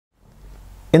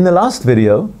In the last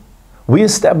video, we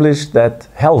established that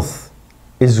health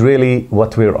is really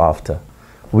what we're after.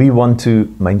 We want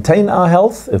to maintain our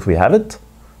health if we have it,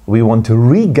 we want to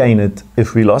regain it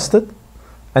if we lost it,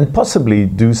 and possibly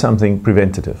do something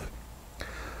preventative.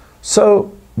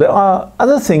 So there are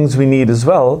other things we need as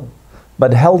well,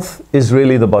 but health is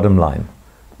really the bottom line.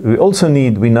 We also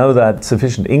need, we know that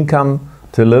sufficient income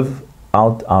to live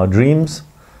out our dreams,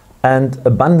 and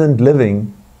abundant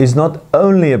living is not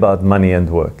only about money and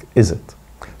work, is it?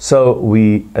 So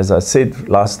we, as I said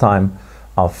last time,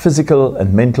 our physical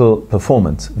and mental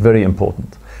performance, very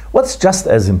important. What's just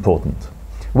as important?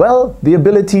 Well, the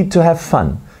ability to have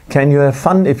fun. Can you have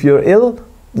fun if you're ill?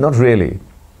 Not really.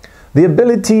 The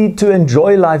ability to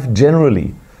enjoy life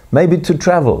generally, maybe to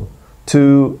travel,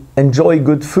 to enjoy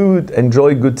good food,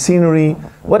 enjoy good scenery,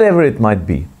 whatever it might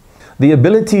be. The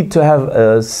ability to have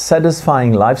a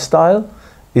satisfying lifestyle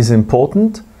is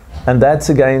important, and that's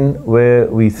again where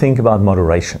we think about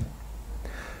moderation.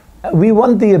 We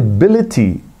want the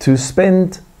ability to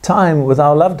spend time with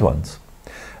our loved ones.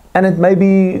 And it may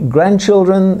be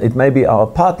grandchildren, it may be our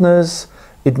partners,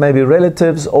 it may be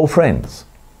relatives or friends.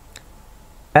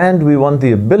 And we want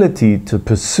the ability to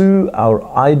pursue our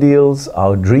ideals,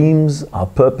 our dreams, our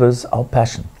purpose, our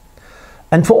passion.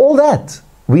 And for all that,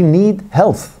 we need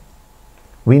health.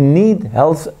 We need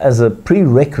health as a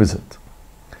prerequisite.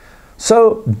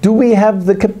 So, do we have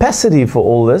the capacity for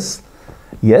all this?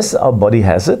 Yes, our body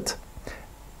has it.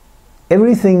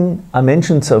 Everything I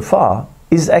mentioned so far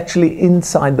is actually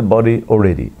inside the body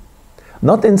already.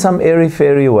 Not in some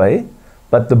airy-fairy way,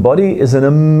 but the body is an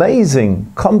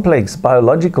amazing, complex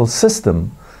biological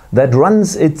system that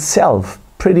runs itself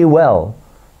pretty well,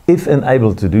 if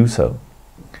enabled to do so.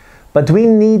 But we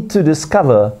need to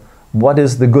discover what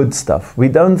is the good stuff. We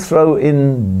don't throw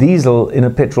in diesel in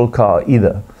a petrol car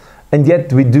either, and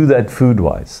yet we do that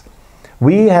food-wise.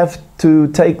 We have to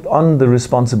take on the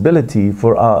responsibility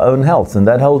for our own health, and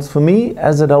that holds for me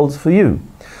as it holds for you.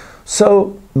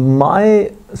 So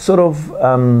my sort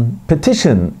of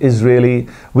petition is really,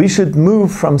 we should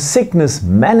move from sickness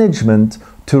management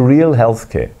to real health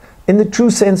care, in the true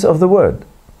sense of the word.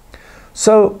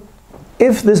 So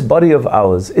if this body of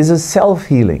ours is a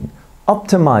self-healing,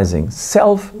 optimizing,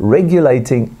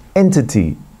 self-regulating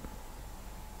entity,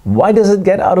 why does it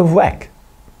get out of whack?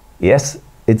 Yes,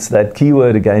 it's that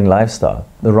keyword again, lifestyle,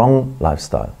 the wrong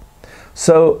lifestyle.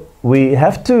 So we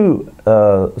have to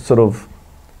sort of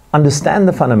understand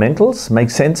the fundamentals, make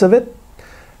sense of it.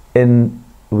 And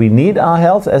we need our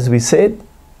health, as we said,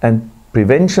 and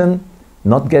prevention,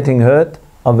 not getting hurt,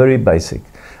 are very basic.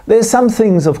 There's some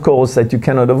things, of course, that you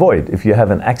cannot avoid if you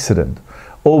have an accident,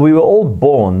 or we were all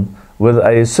born with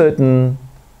a certain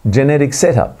genetic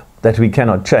setup that we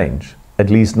cannot change, at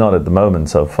least not at the moment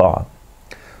so far.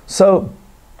 So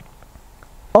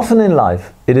often in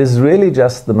life, it is really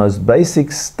just the most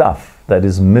basic stuff that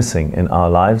is missing in our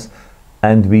lives,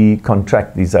 and we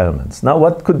contract these ailments. Now,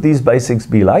 what could these basics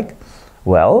be like?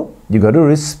 Well, you got to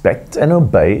respect and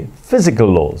obey physical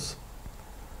laws.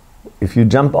 If you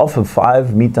jump off a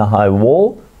 5-meter high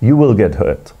wall, you will get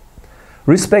hurt.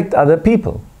 Respect other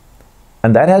people.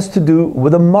 And that has to do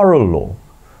with a moral law.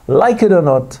 Like it or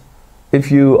not,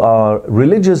 if you are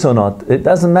religious or not, it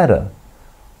doesn't matter.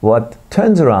 What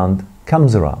turns around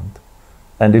comes around.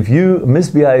 And if you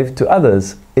misbehave to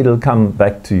others, it'll come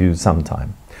back to you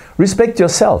sometime. Respect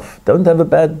yourself. Don't have a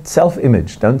bad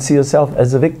self-image. Don't see yourself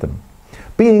as a victim.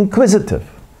 Be inquisitive.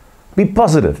 Be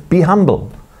positive. Be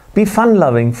humble. Be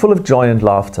fun-loving, full of joy and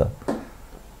laughter.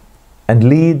 And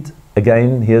lead,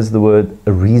 again, here's the word,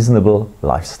 a reasonable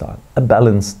lifestyle. A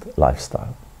balanced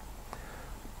lifestyle.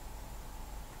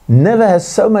 Never has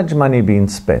so much money been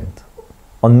spent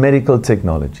on medical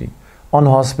technology, on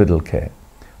hospital care,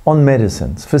 on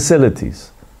medicines,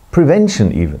 facilities,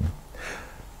 prevention even,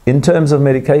 in terms of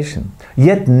medication.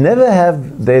 Yet never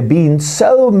have there been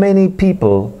so many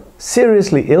people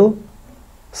seriously ill,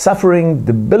 suffering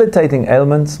debilitating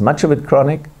ailments, much of it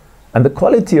chronic, and the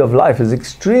quality of life is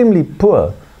extremely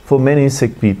poor for many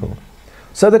sick people.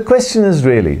 So the question is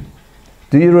really,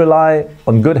 do you rely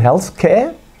on good health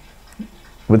care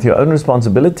with your own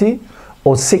responsibility,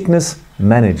 or sickness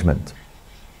management?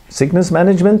 Sickness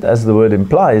management, as the word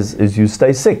implies, is you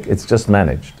stay sick, it's just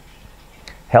managed.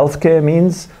 Healthcare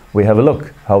means we have a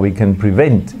look how we can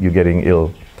prevent you getting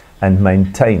ill and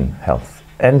maintain health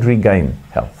and regain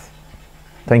health.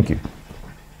 Thank you.